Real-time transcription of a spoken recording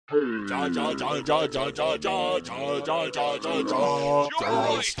Joystick,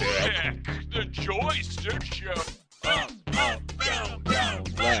 the Joystick Show. Up, down,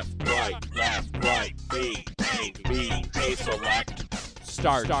 left, right, B, select.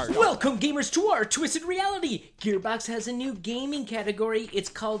 Start. Welcome, gamers, to our Twisted Reality. Gearbox has a new gaming category. It's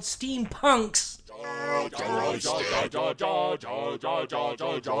called Steampunks.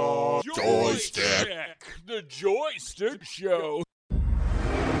 Joystick, the Joystick Show.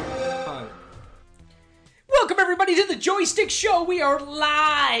 Welcome, everybody, to the Joystick Show. We are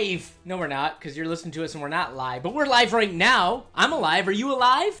live. No, we're not, because you're listening to us and we're not live. But we're live right now. I'm alive. Are you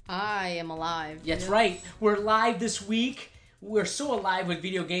alive? I am alive. That's right. We're live this week. We're so alive with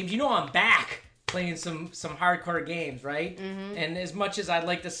video games. You know I'm back playing some hardcore games, right? Mm-hmm. And as much as I'd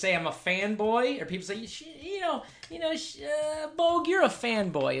like to say I'm a fanboy, or people say, Bogue, you're a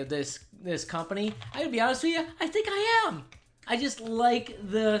fanboy of this company. I gotta be honest with you, I think I am. I just like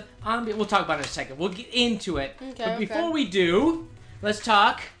the ambience. We'll talk about it in a second. We'll get into it. Okay, but before we do, let's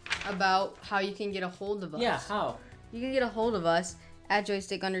talk about how you can get a hold of us. Yeah, how? You can get a hold of us at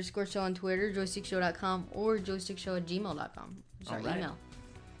joystick_show on Twitter, joystickshow.com, or joystickshow@gmail.com. It's our email.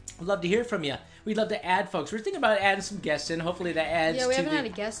 We'd love to hear from you. We'd love to add folks. We're thinking about adding some guests in. Hopefully that adds to Yeah, we haven't had a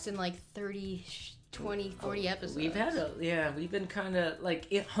guest in like 30, 20, 40 episodes. We've been kind of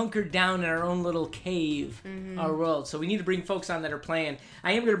like hunkered down in our own little cave, our world. So we need to bring folks on that are playing.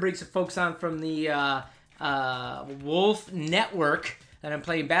 I am going to bring some folks on from the Wolf Network that I'm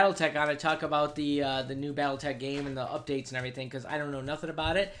playing BattleTech on to talk about the new BattleTech game and the updates and everything, because I don't know nothing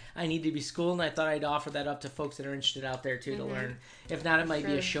about it. I need to be schooled, and I thought I'd offer that up to folks that are interested out there too to learn. If not, it might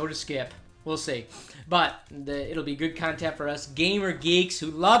be a show to skip. We'll see. But it'll be good content for us gamer geeks who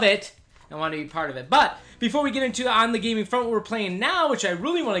love it and want to be part of it. But before we get into on the gaming front, what we're playing now, which I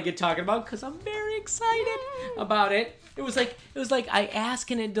really want to get talking about because I'm very excited about it. It was like I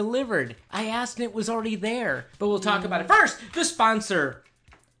asked and it delivered. I asked and it was already there. But we'll talk about it. First, the sponsor,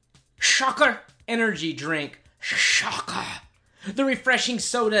 Shocker Energy Drink. Shocker. The refreshing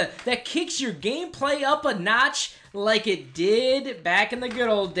soda that kicks your gameplay up a notch like it did back in the good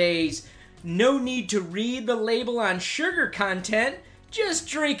old days. No need to read the label on sugar content. Just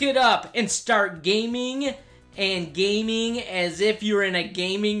drink it up and start gaming as if you're in a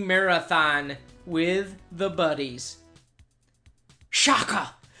gaming marathon with the buddies.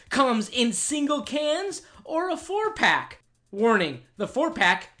 Shaka comes in single cans or a 4-pack. Warning, the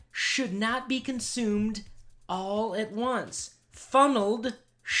 4-pack should not be consumed all at once. Funneled,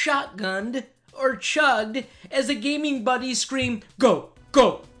 shotgunned, or chugged as the gaming buddies scream, go,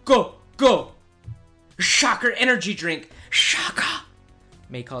 go, go, go. Shocker energy drink. Shaka.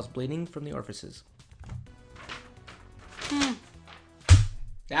 May cause bleeding from the orifices.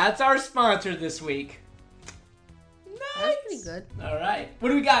 That's our sponsor this week. Nice. That's pretty good. All right. What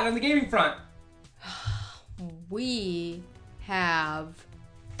do we got on the gaming front? We have...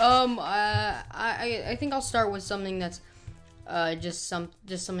 I think I'll start with something that's just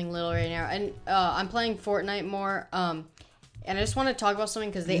something little right now. And I'm playing Fortnite more. And I just want to talk about something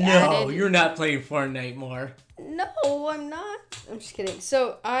because they added... No, you're not playing Fortnite more. No, I'm not. I'm just kidding.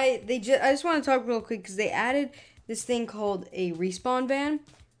 So I just want to talk real quick because they added this thing called a respawn ban,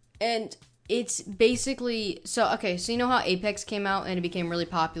 and it's basically so you know how Apex came out and it became really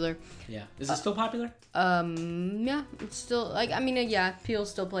popular. Yeah. Is it still popular? Yeah, it's still yeah, people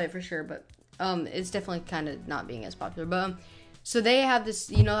still play it for sure, but it's definitely kind of not being as popular. But so they have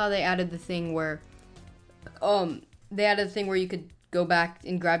this. You know how they added the thing where you could go back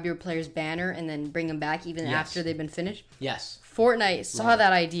and grab your player's banner and then bring them back even after they've been finished? Yes. Fortnite saw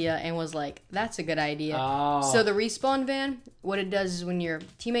that idea and was like, that's a good idea. Oh. So the respawn van, what it does is when your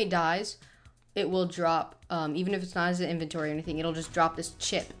teammate dies, it will drop, even if it's not as an inventory or anything, it'll just drop this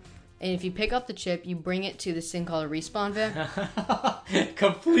chip. And if you pick up the chip, you bring it to this thing called a respawn van.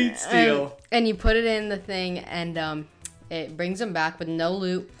 Complete steal. And you put it in the thing, and it brings them back with no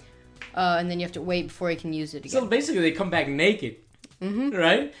loot. And then you have to wait before you can use it again. So basically, they come back naked.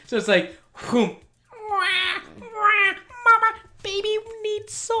 Right? So it's like, whoom. Mama, baby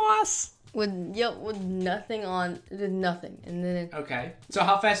needs sauce. With nothing on, nothing. And then okay. So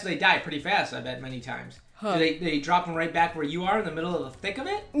how fast do they die? Pretty fast, I bet, many times. Huh. Do they drop them right back where you are in the middle of the thick of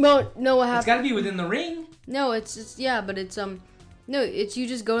it? No, what happens? It's got to be within the ring. No, it's you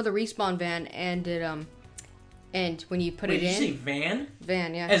just go to the respawn van and it and when you put it in. Did you say van?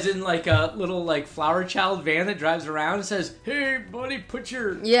 Van, yeah. As in like a little like flower child van that drives around and says, "Hey, buddy, put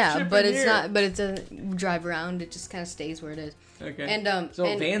your chip but in it's here." not. But it doesn't drive around. It just kind of stays where it is. Okay. And so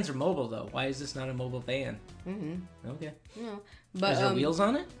vans are mobile though. Why is this not a mobile van? Okay. No, but is there wheels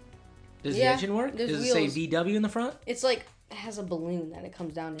on it? Does the engine work? Does it say VW in the front? It's like has a balloon that it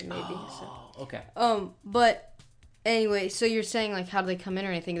comes down in, maybe. Oh, okay. But anyway, so you're saying, like, how do they come in or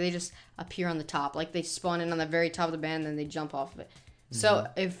anything? They just appear on the top. Like, they spawn in on the very top of the band, and then they jump off of it. So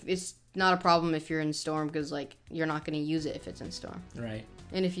if it's not a problem if you're in Storm, because, like, you're not going to use it if it's in Storm. Right.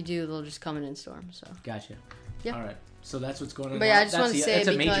 And if you do, they'll just come in Storm, so. Gotcha. Yeah. All right. So that's what's going on. But yeah, I just want to say that's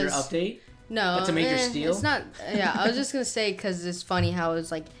a major update? No. That's a major steal? It's not. Yeah, I was just going to say, because it's funny how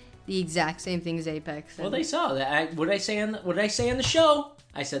it's, like, the exact same thing as Apex. Well, they saw that. What did I say on the show?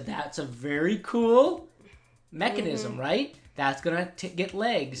 I said that's a very cool mechanism, right? That's going to get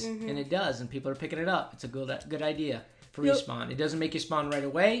legs, and it does, and people are picking it up. It's a good idea for respawn. It doesn't make you spawn right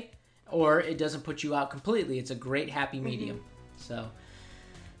away, or it doesn't put you out completely. It's a great happy medium. So,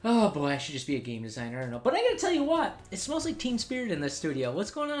 oh boy, I should just be a game designer. I don't know. But I got to tell you what, it smells like Team Spirit in this studio.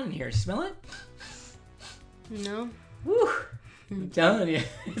 What's going on in here? Smell it? No. Woo! I'm telling you,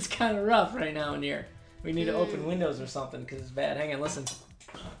 it's kind of rough right now in here. We need to open windows or something because it's bad. Hang on, listen.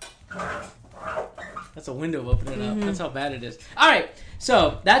 That's a window opening up. That's how bad it is. All right,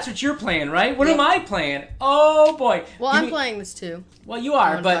 so that's what you're playing, right? What am I playing? Oh boy. Well, I'm playing this too. Well, you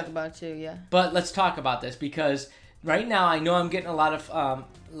are, I but talk about it too, yeah. But let's talk about this because right now I know I'm getting a lot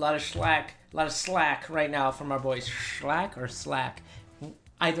of slack right now from our boys. Slack or Slack,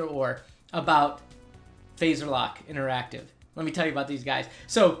 either or, about Phaser Lock Interactive. Let me tell you about these guys.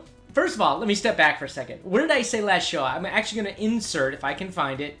 So first of all, let me step back for a second. What did I say last show? I'm actually going to insert, if I can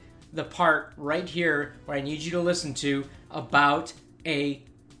find it, the part right here where I need you to listen to about a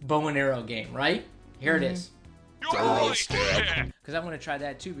bow and arrow game, right? Here it is. Because I want to try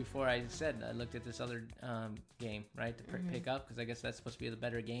that too before I said I looked at this other game, right, to pick up, because I guess that's supposed to be the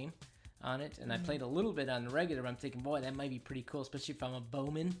better game on it. And I played a little bit on the regular, but I'm thinking, boy, that might be pretty cool, especially if I'm a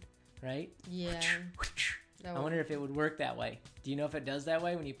bowman, right? Yeah. I wonder if it would work that way. Do you know if it does that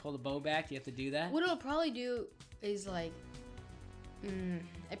way when you pull the bow back? Do you have to do that? What it'll probably do is, like,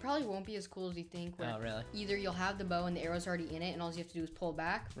 it probably won't be as cool as you think. Oh, really? Either you'll have the bow and the arrow's already in it, and all you have to do is pull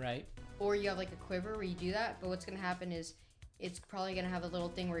back. Right. Or you have, like, a quiver where you do that. But what's going to happen is it's probably going to have a little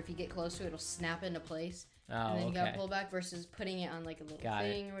thing where if you get close to it, it'll snap into place. Oh, and then you got to okay. pull back versus putting it on, like, a little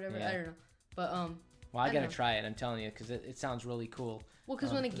thing or whatever. Yeah. I don't know. But, well, I got to try it, I'm telling you, because it sounds really cool. Well,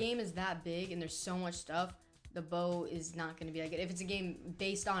 because when a game is that big and there's so much stuff, the bow is not going to be that good. If it's a game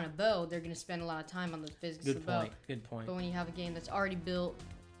based on a bow, they're going to spend a lot of time on the physics of the bow. Good point. But when you have a game that's already built,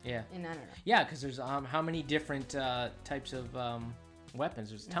 yeah, and I don't know. Yeah, because there's how many different types of weapons?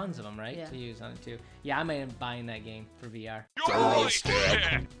 There's tons of them, right? Yeah. To use on it too. Yeah, I might end up buying that game for VR.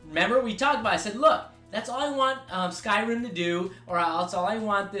 Joystick! Remember we talked about? I said, look, that's all I want Skyrim to do, or else all I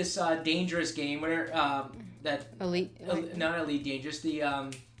want this dangerous game where that Elite, not Elite Dangerous,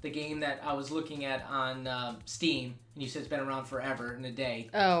 the game that I was looking at on Steam, and you said it's been around forever in a day.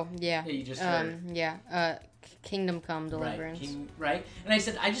 Oh, yeah. Yeah, you just heard. Yeah. Kingdom Come Deliverance. Right. And I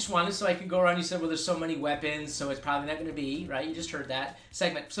said, I just wanted so I could go around. You said, well, there's so many weapons, so it's probably not going to be, right? You just heard that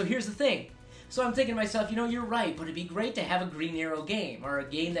segment. So here's the thing. So I'm thinking to myself, you're right, but it'd be great to have a Green Arrow game, or a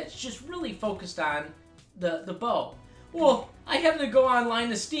game that's just really focused on the bow. Well, I happen to go online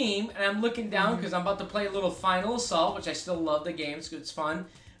to Steam, and I'm looking down because I'm about to play a little Final Assault, which I still love the game. It's fun.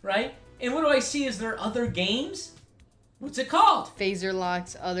 Right? And what do I see? Is there other games? What's it called? Phaser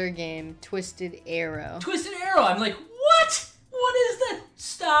Lock's other game, Twisted Arrow. Twisted Arrow. I'm like, what? What is that?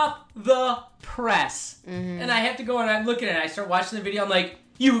 Stop the press. And I have to go and I'm looking at it. I start watching the video. I'm like,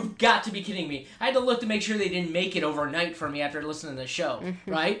 you've got to be kidding me. I had to look to make sure they didn't make it overnight for me after listening to the show.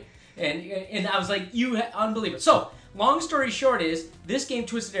 Right? And I was like, unbelievable. So, long story short is, this game,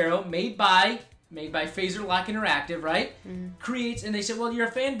 Twisted Arrow, made by Phaser Lock Interactive, right? Creates, and they said, well, you're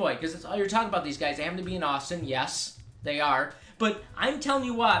a fanboy, because that's all you're talking about these guys. They happen to be in Austin. Yes, they are. But I'm telling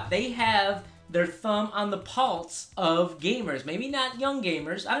you what, they have their thumb on the pulse of gamers. Maybe not young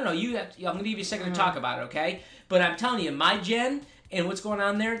gamers. I don't know. I'm going to give you a second to talk about it, okay? But I'm telling you, my gen and what's going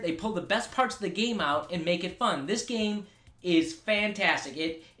on there, they pull the best parts of the game out and make it fun. This game is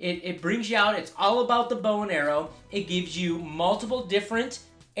fantastic. It brings you out. It's all about the bow and arrow. It gives you multiple different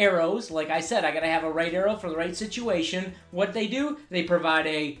arrows. Like I said, I gotta have a right arrow for the right situation. What they do, they provide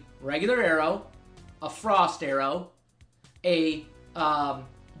a regular arrow, a frost arrow, a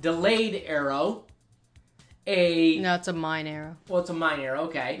delayed arrow, No, it's a mine arrow. Well, it's a mine arrow,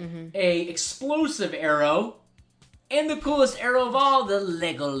 okay. A explosive arrow, and the coolest arrow of all, the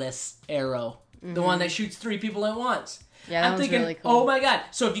Legolas arrow. The one that shoots 3 people at once. Yeah, that I'm one's thinking, really cool. oh my god.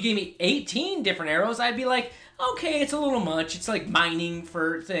 So if you gave me 18 different arrows, I'd be like, okay, it's a little much. It's like mining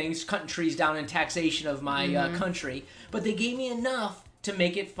for things, cutting trees down in taxation of my country. But they gave me enough to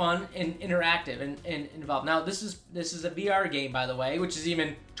make it fun and interactive and involved. Now, this is a VR game, by the way, which is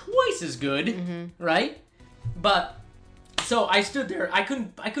even twice as good, right? But So I stood there. I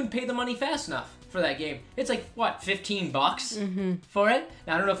couldn't pay the money fast enough for that game. It's like what, $15 for it?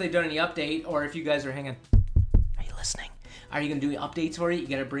 Now I don't know if they've done any update or if you guys are hanging. Are you listening? Are you gonna do updates for it? You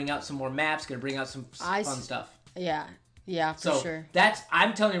gotta bring out some more maps. Gotta bring out some fun stuff. Yeah, for sure.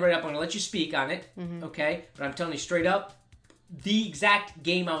 I'm telling you right up. I'm gonna let you speak on it, okay? But I'm telling you straight up, the exact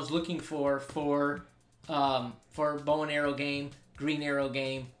game I was looking for bow and arrow game, green arrow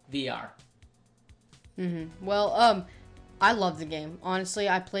game, VR. Well, I love the game. Honestly,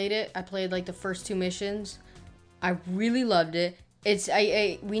 I played it. I played like the first 2 missions. I really loved it.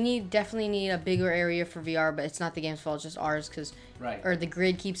 We definitely need a bigger area for VR, but it's not the game's fault, it's just ours, or the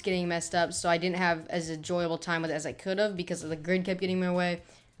grid keeps getting messed up, so I didn't have as enjoyable time with it as I could have because the grid kept getting in my way.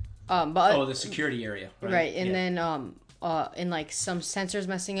 But the security area, right? And then and like some sensors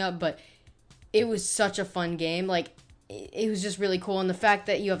messing up, but it was such a fun game. Like it was just really cool, and the fact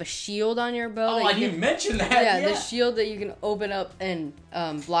that you have a shield on your bow. Oh, I didn't mention that. Yeah, the shield that you can open up and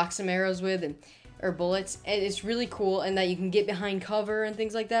block some arrows with or bullets. And it's really cool, and that you can get behind cover and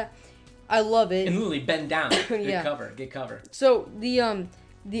things like that. I love it. And literally bend down, get cover. So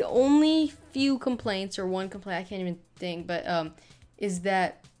the only few complaints, or one complaint I can't even think, but is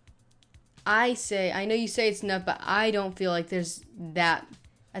that I know you say it's enough, but I don't feel like there's that.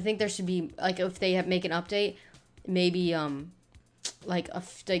 I think there should be, like, if they make an update, maybe like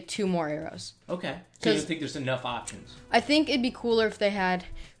 2 more arrows. Okay. So you don't think there's enough options? I think it'd be cooler if they had,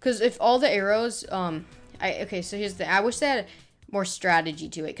 because if all the arrows, so here's the, I wish they had more strategy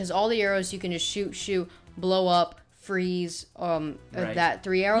to it, because all the arrows you can just shoot, blow up, freeze, that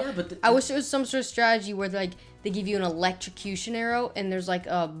 3 arrow. Yeah, but I wish there was some sort of strategy where like they give you an electrocution arrow, and there's like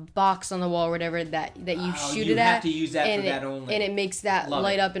a box on the wall or whatever that you shoot it at. You have to use that for that only. And it makes that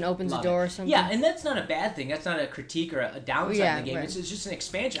light up and opens a door or something. Yeah, and that's not a bad thing. That's not a critique or a downside in the game. Right. It's just an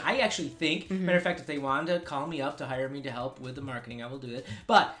expansion. I actually think, matter of fact, if they wanted to call me up to hire me to help with the marketing, I will do it.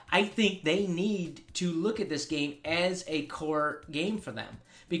 But I think they need to look at this game as a core game for them.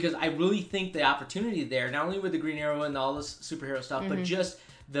 Because I really think the opportunity there, not only with the Green Arrow and all this superhero stuff, but just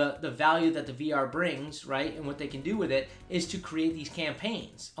the value that the VR brings, right, and what they can do with it, is to create these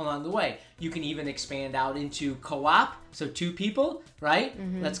campaigns along the way. You can even expand out into co-op, so 2 people, right?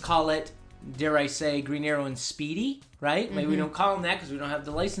 Let's call it, dare I say, Green Arrow and Speedy, right? Maybe we don't call them that because we don't have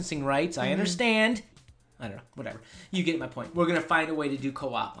the licensing rights. I understand. I don't know, whatever. You get my point. We're going to find a way to do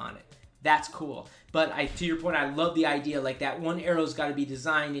co-op on it. That's cool. But to your point, I love the idea, like that one arrow's got to be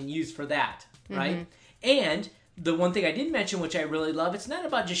designed and used for that, right? And the one thing I did mention, which I really love, it's not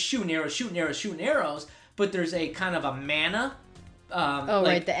about just shooting arrows, but there's a kind of a mana.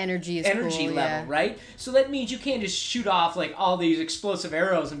 Right, the energy is energy cool, level, right? So that means you can't just shoot off like all these explosive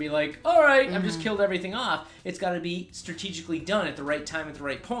arrows and be like, all right, I've just killed everything off. It's got to be strategically done at the right time, at the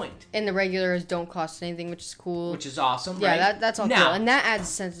right point. And the regulars don't cost anything, which is cool. Which is awesome, right? Yeah, that's all cool. And that adds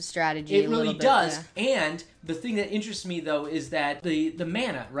a sense of strategy. It really does. Yeah. And the thing that interests me, though, is that the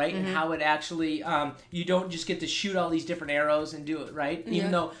mana, right? And how it actually, you don't just get to shoot all these different arrows and do it, right?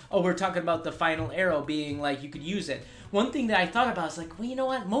 Even though, we're talking about the final arrow being like you could use it. One thing that I thought about is like, well, you know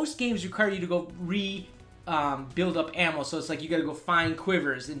what? Most games require you to go build up ammo, so it's like you got to go find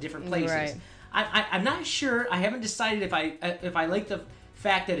quivers in different places. Right. I'm not sure. I haven't decided if I like the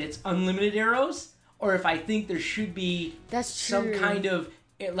fact that it's unlimited arrows, or if I think there should be some kind of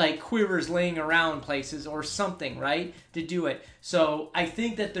like quivers laying around places or something, right, to do it. So I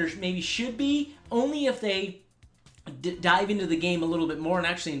think that there maybe should be, only if they dive into the game a little bit more and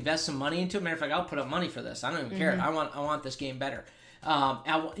actually invest some money into it. Matter of fact, I'll put up money for this. I don't even care. I want this game better. You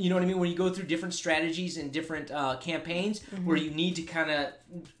know what I mean? When you go through different strategies and different campaigns where you need to kind of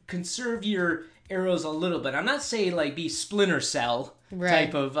conserve your arrows a little bit. I'm not saying like be Splinter Cell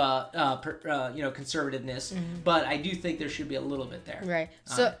type of conservativeness, but I do think there should be a little bit there. Right.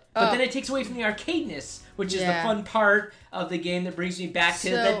 But then it takes away from the arcadeness, which is the fun part of the game that brings me back to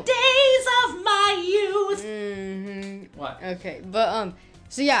the days of my youth. What? Okay, but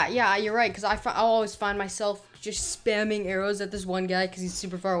so yeah, you're right, because I'll always find myself just spamming arrows at this one guy because he's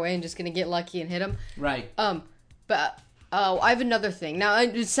super far away and just gonna get lucky and hit him. Right. But I have another thing. Now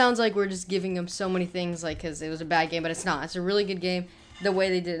it sounds like we're just giving him so many things, like because it was a bad game, but it's not. It's a really good game. The way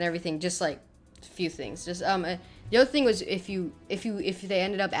they did it and everything, just like a few things. Just the other thing was if they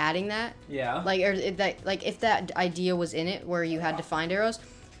ended up adding that, if that idea was in it where you had to find arrows,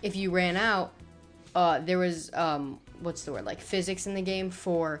 if you ran out, there was what's the word, like physics in the game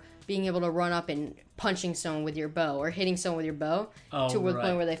for being able to run up and punching someone with your bow or hitting someone with your bow to the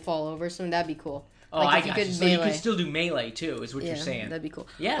point where they fall over. So that'd be cool. Oh, like I got you. So you could still do melee too, is what you're saying. That'd be cool.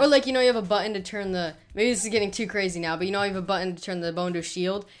 Yeah. Or like, you have a button to turn maybe this is getting too crazy now, but you have a button to turn the bow into a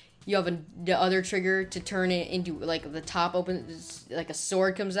shield. you have the other trigger to turn it into, like, the top opens, like a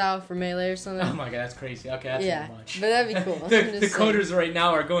sword comes out for melee or something. Oh my god, that's crazy. Okay, that's too much. But that'd be cool. the coders right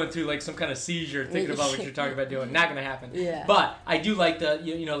now are going through like some kind of seizure thinking about what you're talking about doing. Not gonna happen. Yeah. But I do like the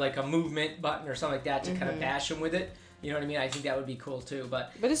like a movement button or something like that to kind of bash them with it. You know what I mean? I think that would be cool too.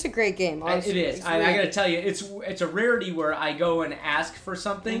 But it's a great game. Honestly. It is. I gotta tell you, it's a rarity where I go and ask for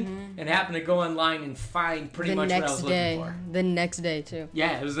something and happen to go online and find pretty much what I was looking for. The next day too.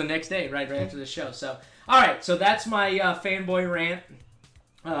 Yeah, it was the next day, right after the show. So, all right, so that's my fanboy rant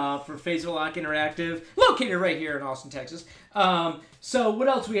for Phasal Lock Interactive, located right here in Austin, Texas. So what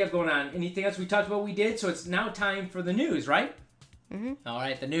else we have going on? Anything else we talked about? We did. So it's now time for the news, right? Mm-hmm. All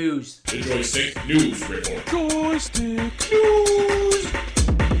right, the news. The Joystick News Report. Joystick News.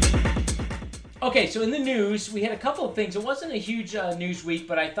 Okay, so in the news, we had a couple of things. It wasn't a huge news week,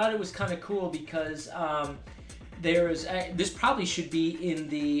 but I thought it was kind of cool because there's this probably should be in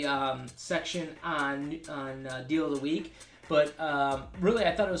the section on Deal of the Week. But really,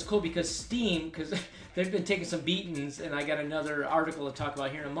 I thought it was cool because Steam, because they've been taking some beatings, and I got another article to talk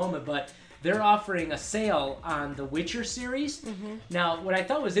about here in a moment, but they're offering a sale on the Witcher series. Mm-hmm. Now, what I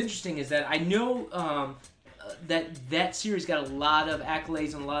thought was interesting is that I know that series got a lot of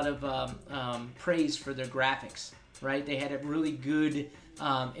accolades and a lot of praise for their graphics, right? They had a really good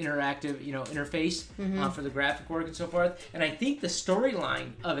interactive, interface for the graphic work and so forth. And I think the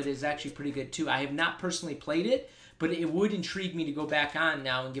storyline of it is actually pretty good, too. I have not personally played it, but it would intrigue me to go back on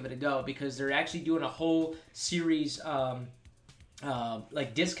now and give it a go because they're actually doing a whole series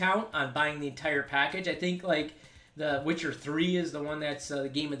like discount on buying the entire package. I think like the Witcher 3 is the one that's the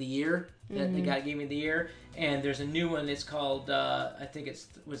game of the year that they got game of the year, and there's a new one. It's called I think it's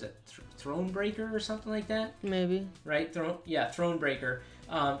Thronebreaker or something like that. Maybe right? Thronebreaker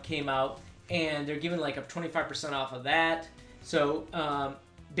came out, and they're giving like a 25% off of that. So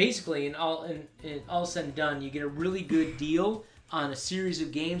basically, in all said and done, you get a really good deal on a series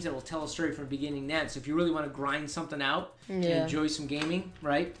of games that will tell a story from beginning to end. So if you really want to grind something out to enjoy some gaming,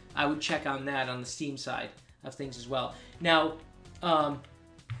 right, I would check on that on the Steam side of things as well. Now,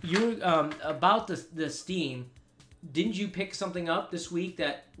 you about the Steam, didn't you pick something up this week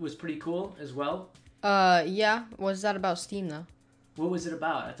that was pretty cool as well? Yeah. What's that about Steam though? What was it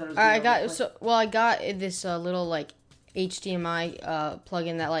about? I thought it was. I got this little like HDMI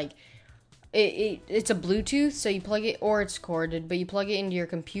plugin that like. It's a Bluetooth, so you plug it, or it's corded, but you plug it into your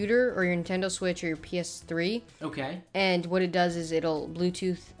computer or your Nintendo Switch or your PS3. Okay. And what it does is it'll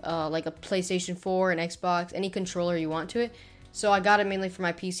Bluetooth like a PlayStation 4, an Xbox, any controller you want to it. So I got it mainly for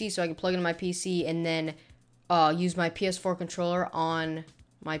my PC, so I can plug it in my PC and then use my PS4 controller on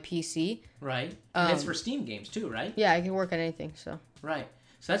my PC. Right. And it's for Steam games too, right? Yeah, I can work on anything, so. Right.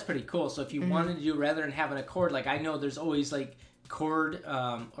 So that's pretty cool. So if you wanted to do, rather than having a cord, like I know there's always like cord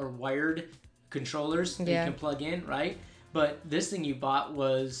or wired controllers that you can plug in, right? But this thing you bought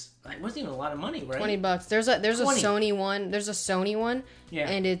wasn't even a lot of money, right? $20. There's a Sony one. There's a Sony one. Yeah.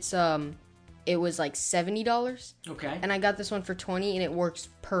 And it's it was like $70. Okay. And I got this one for $20, and it works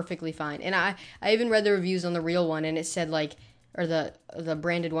perfectly fine. And I even read the reviews on the real one, and it said like, or the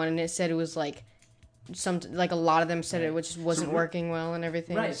branded one, and it said it was like a lot of them said it just wasn't working well and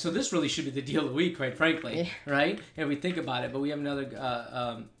everything. Right. So this really should be the deal of the week, quite frankly. Yeah. Right? And we think about it, but we have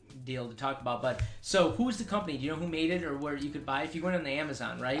another deal to talk about. But so who's the company? Do you know who made it or where you could buy it? If you went on the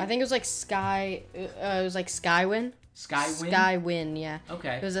Amazon, right? I think it was like Skywin. Skywin? Skywin, yeah.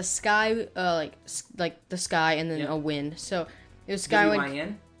 Okay. It was a sky, like the sky and then a win. So it was Skywin.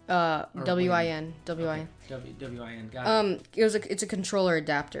 W-I-N? W-I-N. W-I-N. W-I-N. Got it. It's a controller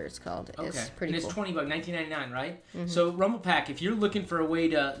adapter. It's called. Okay. It's pretty cool. And it's $20, $19.99, right? Mm-hmm. So Rumble Pack, if you're looking for a way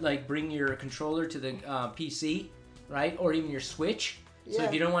to like bring your controller to the PC, right, or even your Switch. So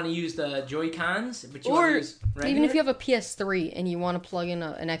if you don't want to use the Joy-Cons, but you want to use regular, even if you have a PS3 and you want to plug in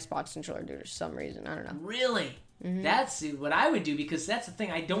an Xbox controller, dude, for some reason, I don't know. Really? Mm-hmm. That's what I would do, because that's the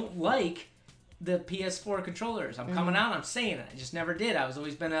thing. I don't like the PS4 controllers. I'm coming out, I'm saying it. I just never did. I've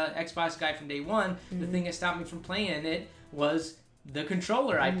always been an Xbox guy from day one. The thing that stopped me from playing it was the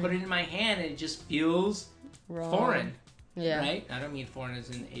controller. I put it in my hand and it just feels foreign. Yeah. Right? I don't mean foreign as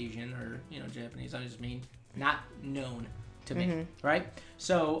in Asian or Japanese. I just mean not known to me. Right?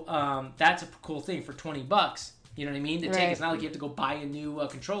 So that's a cool thing for $20. You know what I mean? It's not like you have to go buy a new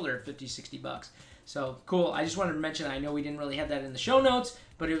controller at $50-$60. So So I just wanted to mention. I know we didn't really have that in the show notes,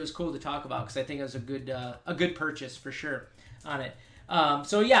 but it was cool to talk about because I think it was a good purchase for sure on it.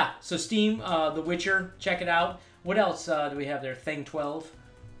 So Steam, The Witcher, check it out. What else do we have there? Thing 12.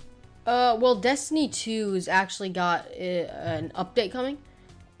 Well, Destiny 2 has actually got an update coming.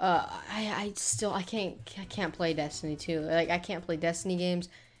 I can't play Destiny 2. Like I can't play Destiny games.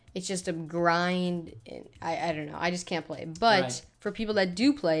 it's just a grind. And I don't know. I just can't play it. But for people that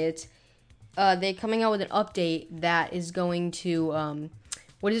do play it, they're coming out with an update that is going to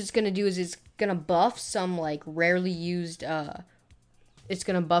what it's going to do is it's going to buff some like rarely used it's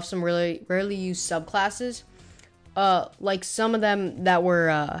going to buff some really rarely used subclasses. Like some of them that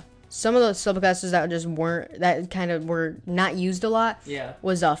were some of the subclasses that just weren't, that kind of were not used a lot. Yeah.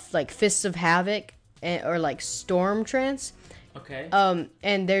 Was like Fists of Havoc or like Storm Trance. Okay.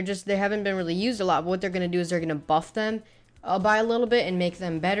 And they haven't been really used a lot. But what they're gonna do is they're gonna buff them by a little bit and make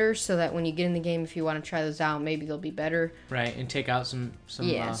them better, so that when you get in the game, if you want to try those out, maybe they'll be better. Right, and take out some so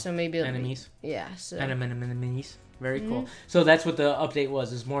maybe enemies. So Enemies. Very cool. So that's what the update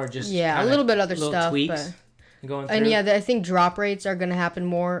was. Is more just a little bit other stuff, tweaks. But... Going through. And I think drop rates are going to happen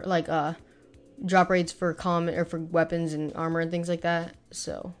more, like drop rates for common or for weapons and armor and things like that.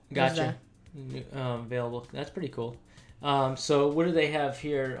 So gotcha. Available. That's pretty cool. So what do they have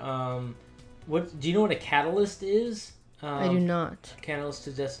here? What do you know what a catalyst is? I do not. Catalyst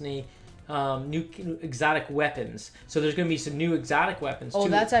to Destiny. New exotic weapons. So there's going to be some new exotic weapons. Oh,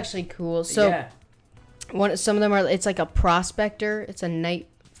 too. that's actually cool. So some of them are. It's like a prospector. It's a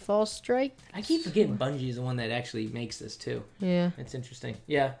Nightfall Strike. I keep forgetting Bungie is the one that actually makes this too. Yeah, it's interesting.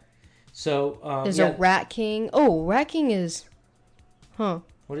 Yeah. So there's a Rat King. Oh, Rat King is,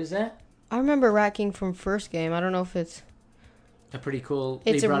 What is that? I remember Rat King from first game. I don't know if it's a pretty cool.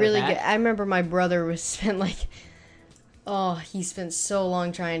 It's a really good. I remember my brother he spent so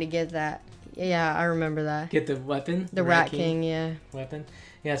long trying to get that. Yeah, I remember that. Get the weapon. The Rat King, yeah. Weapon.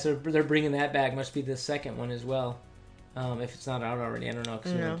 Yeah, so they're bringing that back. Must be the second one as well. If it's not out already, I don't know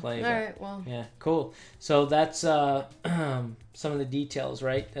because we didn't play. All right, well. Yeah, cool. So that's some of the details,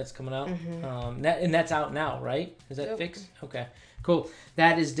 right? That's coming out. Mm-hmm. And that's out now, right? Is that fixed? Okay, cool.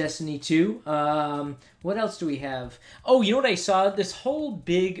 That is Destiny 2. What else do we have? Oh, you know what I saw? This whole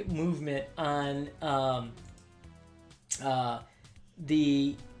big movement on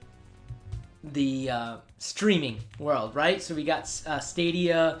the streaming world, right? So we got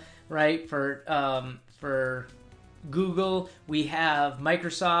Stadia, right, for Google. We have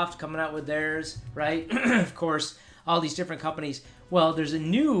Microsoft coming out with theirs, right? Of course, all these different companies. Well, there's a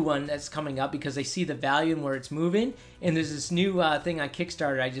new one that's coming up because they see the value and where it's moving. And there's this new thing on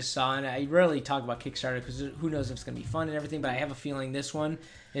Kickstarter I just saw, and I rarely talk about Kickstarter because who knows if it's going to be fun and everything, but I have a feeling this one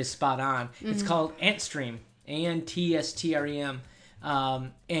is spot on. Mm-hmm. It's called Antsteam, Antstrem.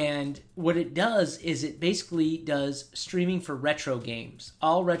 And what it does is it basically does streaming for retro games,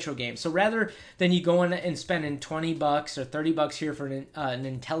 all retro games. So rather than you going and spending $20 or $30 here for an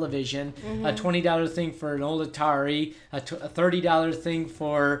Intellivision, a $20 thing for an old Atari, a $30 thing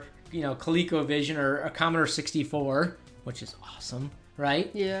for ColecoVision or a Commodore 64, which is awesome, right?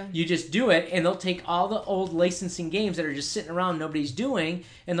 Yeah. You just do it, and they'll take all the old licensing games that are just sitting around nobody's doing,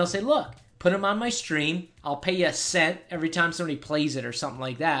 and they'll say, look, put them on my stream. I'll pay you $0.01 every time somebody plays it or something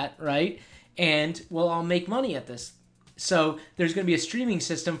like that, right? And we'll all make money at this. So there's going to be a streaming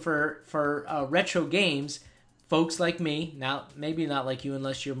system for retro games. Folks like me, now maybe not like you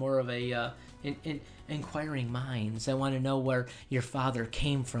unless you're more of a inquiring minds. I want to know where your father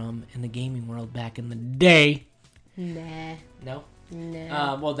came from in the gaming world back in the day. Nah. No?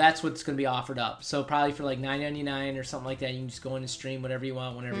 No. Well, that's what's going to be offered up. So probably for like $9.99 or something like that, you can just go in and stream whatever you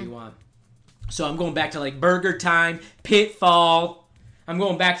want, whenever you want. So I'm going back to like Burger Time, Pitfall. I'm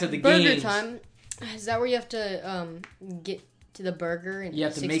going back to the games. Burger Time? Is that where you have to get to the burger in 60 seconds? You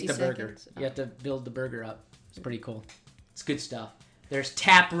have to make the burger. You have to build the burger up. It's pretty cool. It's good stuff. There's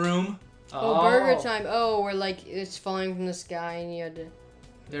Tap Room. Oh, Burger Time. Oh, where like it's falling from the sky and you had to...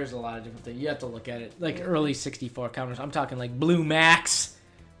 There's a lot of different things. You have to look at it. Like early 64 counters. I'm talking like Blue Max,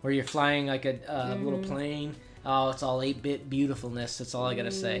 where you're flying like a little plane. Oh, it's all 8-bit beautifulness. That's all I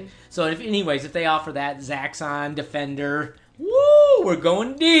gotta say. So, if they offer that, Zaxxon, Defender, woo, we're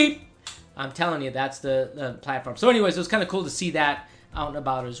going deep. I'm telling you, that's the platform. So, anyways, it was kind of cool to see that out and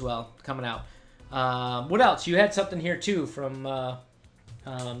about as well, coming out. What else? You had something here too from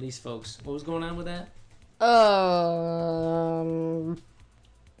these folks. What was going on with that?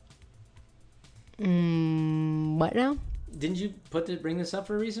 What now? Didn't you bring this up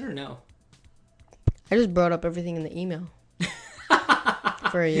for a reason or no? I just brought up everything in the email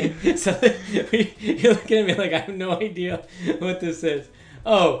for you. So you're looking at me like I have no idea what this is.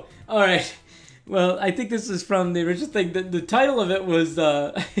 Oh, all right. Well, I think this is from the original thing. The title of it was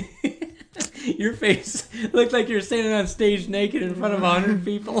your face looked like you're standing on stage naked in front of 100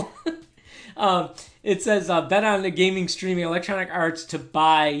 people. It says, bet on the gaming, streaming, Electronic Arts to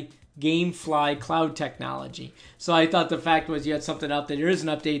buy GameFly cloud technology. So I thought the fact was you had something out there. There is an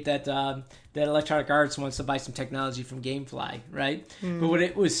update that that Electronic Arts wants to buy some technology from GameFly, right? But what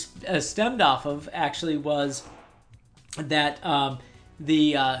it was stemmed off of actually was that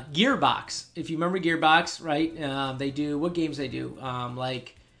the Gearbox. If you remember Gearbox, right? They do what games they do,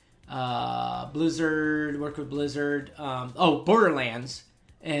 like Blizzard, work with Blizzard. Borderlands.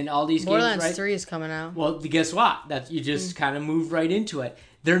 And all these Borderlands games, right? 3 is coming out. Well, guess what? That you just kind of moved right into it.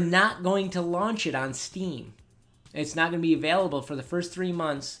 They're not going to launch it on Steam. It's not going to be available for the first 3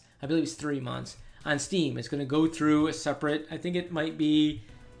 months. I believe it's 3 months on Steam. It's going to go through a separate. I think it might be,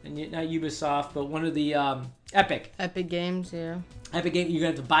 not Ubisoft, but one of the Epic. Epic Games, yeah. Epic Games. You're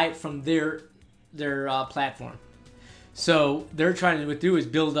going to have to buy it from their platform. So they're trying to do is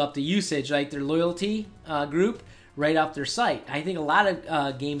build up the usage, like their loyalty group, right off their site. I think a lot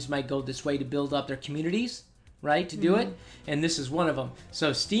of games might go this way to build up their communities, right, to do it. And this is one of them.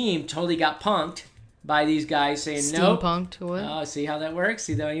 So Steam totally got punked by these guys saying no. Steampunked, what? Oh, see how that works?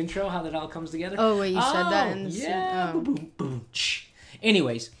 See the intro, how that all comes together? Oh, wait, you said that in the yeah. Boom, boom,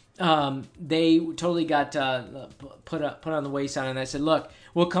 anyways, they totally got put on the wayside, and I said, look,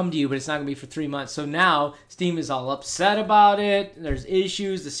 we'll come to you, but it's not going to be for 3 months. So now Steam is all upset about it. There's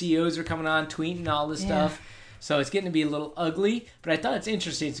issues. The CEOs are coming on, tweeting all this stuff. So it's getting to be a little ugly, but I thought it's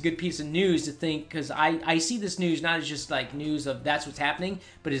interesting. It's a good piece of news to think, because I see this news not as just like news of that's what's happening,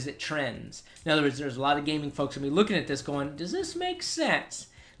 but is it trends. In other words, there's a lot of gaming folks going to be looking at this going, does this make sense?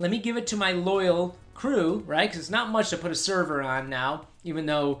 Let me give it to my loyal crew, right? Because it's not much to put a server on now, even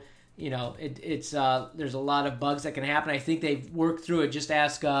though, you know, it's there's a lot of bugs that can happen. I think they've worked through it. Just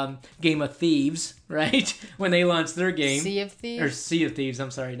ask Game of Thieves, right? When they launched their game. Sea of Thieves? Or Sea of Thieves, I'm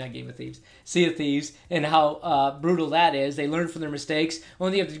sorry, not Game of Thieves. Sea of Thieves, and how brutal that is. They learn from their mistakes.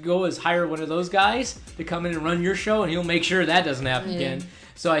 Only thing you have to go is hire one of those guys to come in and run your show, and he'll make sure that doesn't happen again.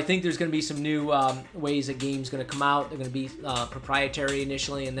 So I think there's going to be some new ways that games going to come out. They're going to be proprietary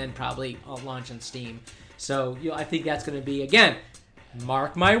initially, and then probably launch on Steam. So I think that's going to be, again,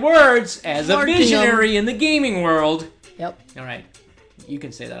 mark my words, as a visionary in the gaming world. Yep. All right. You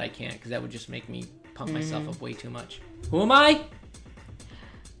can say that. I can't, because that would just make me pump myself up way too much. Who am I?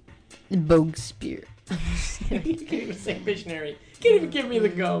 BogueSpear. You can't even say visionary. Can't even give me the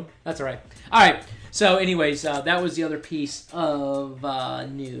go. That's all right. All right. So anyways, that was the other piece of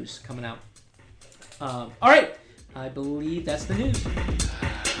news coming out. All right. I believe that's the news.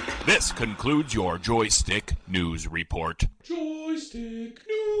 This concludes your Joystick News Report. Joystick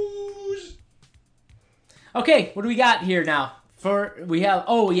News. Okay, what do we got here now?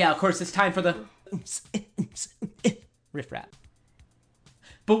 Of course, it's time for the riff rap.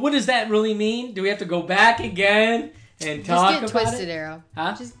 But what does that really mean? Do we have to go back again and talk about it? Just get Twisted Arrow.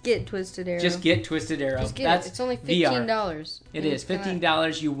 Huh? Just get Twisted Arrow. Just get Twisted Arrow. Just get That's it. It's only VR. $15. It is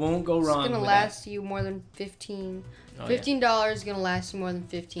 $15. You won't go wrong. It's gonna with last that. you more than 15. Oh, $15 is gonna last you more than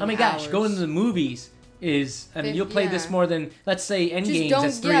 15. Oh my gosh, hours. going to the movies is. I mean, you'll play this more than, let's say, Endgame.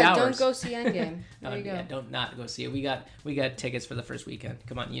 That's 3 hours. Don't go see Endgame. There you go. Yeah, don't not go see it. We got tickets for the first weekend.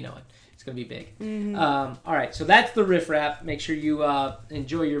 Come on, you know it. It's gonna be big. Mm-hmm. All right, so that's the riff rap. Make sure you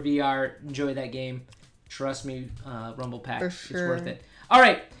enjoy your VR, enjoy that game. Trust me, Rumble Pack, For sure. It's worth it. All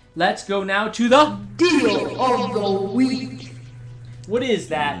right, let's go now to the Deal of the week. What is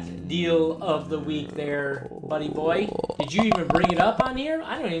that deal of the week there, buddy boy? Did you even bring it up on here?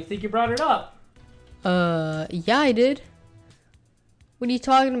 I don't even think you brought it up. Yeah, I did. What are you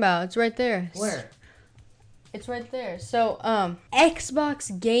talking about? It's right there. Where? It's right there. So,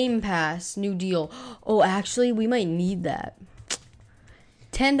 Xbox Game Pass, new deal. Oh, actually, we might need that.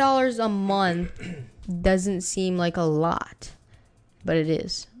 $10 a month doesn't seem like a lot, but it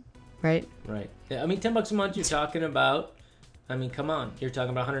is, right? Right. Yeah, I mean, $10 a month. You're talking about. I mean, come on. You're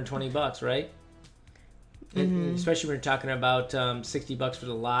talking about $120, right? Mm-hmm. Especially when you're talking about $60 for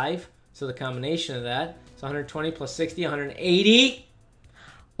the live. So the combination of that, it's 120 plus 60, 180.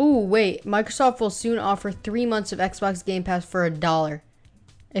 Oh, wait. Microsoft will soon offer 3 months of Xbox Game Pass for $1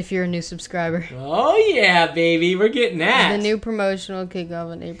 if you're a new subscriber. Oh, yeah, baby. We're getting that. The new promotion will kick off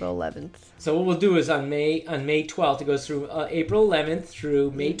on April 11th. So what we'll do is on May 12th, it goes through April 11th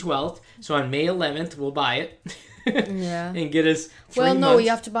through May 12th. So on May 11th, we'll buy it. Yeah. And get us 3 Well, no, months you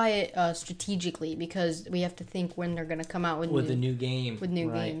have to buy it strategically because we have to think when they're going to come out with the new game. With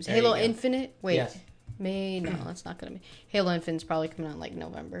new right. games. There Halo you go. Infinite? Wait. Yes. May? No, that's not going to be. Halo Infinite's probably coming out in like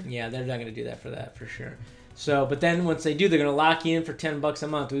November. Yeah, they're not going to do that for sure. So, but then once they do, they're going to lock you in for $10 a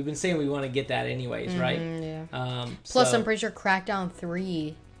month. We've been saying we want to get that anyways, right? Yeah. Plus, I'm pretty sure Crackdown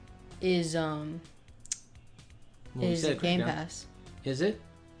 3 is Game Pass. Is it?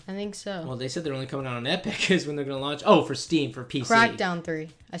 I think so. Well, they said they're only coming out on Epic is when they're going to launch. Oh, for Steam, for PC. Crackdown 3.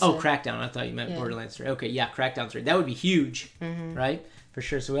 Crackdown. I thought you meant Borderlands 3. Okay, yeah, Crackdown 3. That would be huge, right? For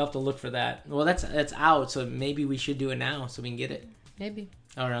sure. So we'll have to look for that. Well, that's out, so maybe we should do it now so we can get it. Maybe.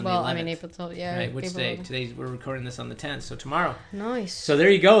 Around well, the 11th. I mean, April 12th. Yeah. Right, what's April today? 11th. Today's we're recording this on the 10th, so tomorrow. Nice. So there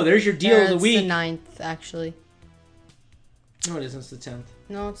you go. There's your deal of the week. It's the 9th, actually. No, it isn't. It's the 10th.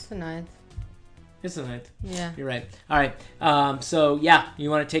 No, it's the 9th. It's the 9th. Yeah. You're right. All right. So, yeah, you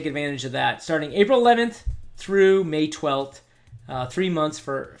want to take advantage of that. Starting April 11th through May 12th. 3 months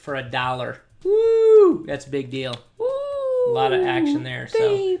for $1. Woo! That's a big deal. Woo! A lot of action there.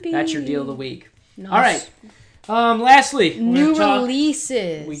 Baby. So that's your deal of the week. Nice. All right. Lastly, new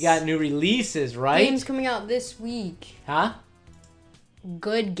releases. We got new releases, right? Games coming out this week. Huh?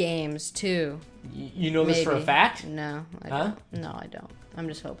 Good games, too. You know this for a fact? No, I don't. No, I don't. I'm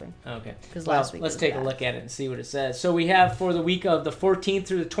just hoping. Okay. Because Well, last week let's was take a bad. look at it and see what it says. So we have for the week of the 14th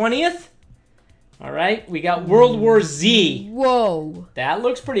through the 20th. All right. We got World War Z. Whoa. That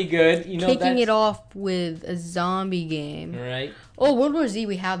looks pretty good. You know, Kicking it off with a zombie game. All right. Oh, World War Z,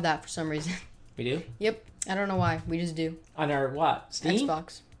 we have that for some reason. We do? Yep. I don't know why. We just do. On our what? Steam?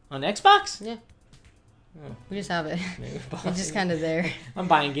 Xbox. On Xbox? Yeah. Oh. We just have it. It's just kind of there. I'm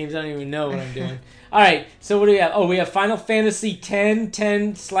buying games. I don't even know what I'm doing. All right. So what do we have? Oh, we have Final Fantasy X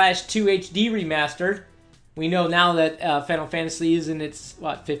 10/2 HD remastered. We know now that Final Fantasy is in its,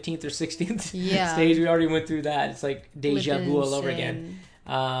 15th or 16th stage. We already went through that. It's like deja vu all over again.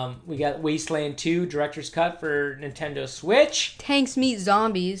 We got Wasteland 2 Director's Cut for Nintendo Switch. Tanks meet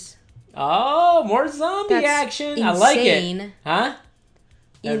zombies. Oh, more zombie action. Insane. I like it. Huh?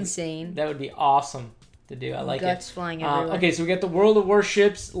 Insane. That would be awesome to do. I like Guts it. flying everywhere. Okay, so we got the World of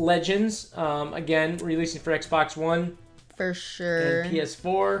Warships Legends. Again, releasing for Xbox One. For sure. And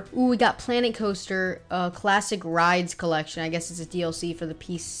PS4. Ooh, we got Planet Coaster Classic Rides Collection. I guess it's a DLC for the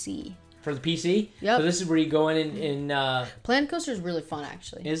PC. For the PC? Yep. So this is where you go in Planet Coaster is really fun,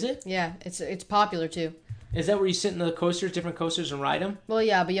 actually. Is it? Yeah, it's popular, too. Is that where you sit in the coasters, different coasters, and ride them? Well,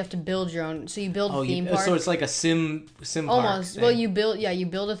 yeah, but you have to build your own. So you build a theme park. So it's like a sim park. Almost. Thing. Well, you build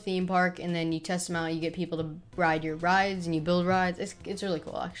a theme park, and then you test them out. You get people to ride your rides, and you build rides. It's really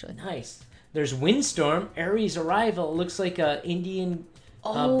cool, actually. Nice. There's Windstorm, Ares Arrival. It looks like a Indian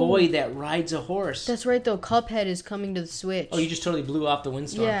boy that rides a horse. That's right, though. Cuphead is coming to the Switch. Oh, you just totally blew off the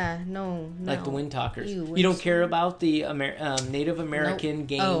Windstorm. Yeah, no. Like the Wind Talkers. Ew, you don't care about the Native American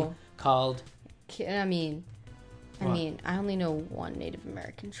game called... I mean, I only know one Native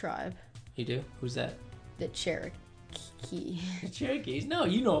American tribe. You do? Who's that? The Cherokee. The Cherokees? No,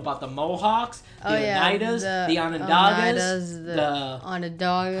 you know about the Mohawks, the Oneidas, the Onondagas, the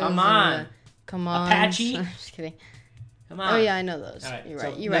Onondagas. Come on. Apache. I'm just kidding. Come on. Oh yeah, I know those. All right, You're so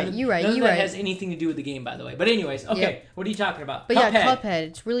right. You're right. None of that has anything to do with the game, by the way. But anyways, okay. Yep. What are you talking about? But yeah, Cuphead.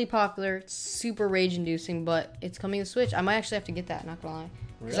 It's really popular. It's super rage-inducing, but it's coming to Switch. I might actually have to get that. Not gonna lie,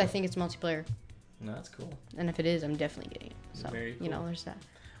 because I think it's multiplayer. No, that's cool. And if it is, I'm definitely getting it. So very cool. There's that.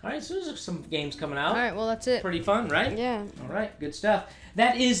 All right, so there's some games coming out. All right, well that's it. Pretty fun, right? Yeah. All right, good stuff.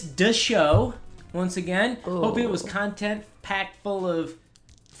 That is the show. Once again, Ooh. hope it was content packed full of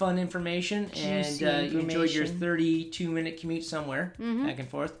fun information, and you enjoyed your 32-minute commute somewhere back and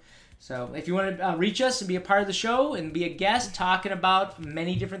forth. So if you want to reach us and be a part of the show and be a guest talking about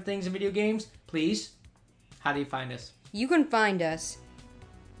many different things in video games, please, how do you find us? You can find us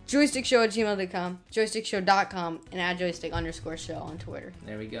joystickshow@gmail.com, joystickshow.com, and @joystick_show on Twitter.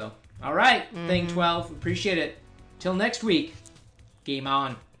 There we go. All right, Thing 12, appreciate it. Till next week, game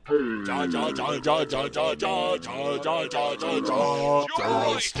on. Joystick,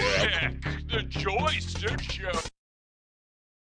 the Joystick Show.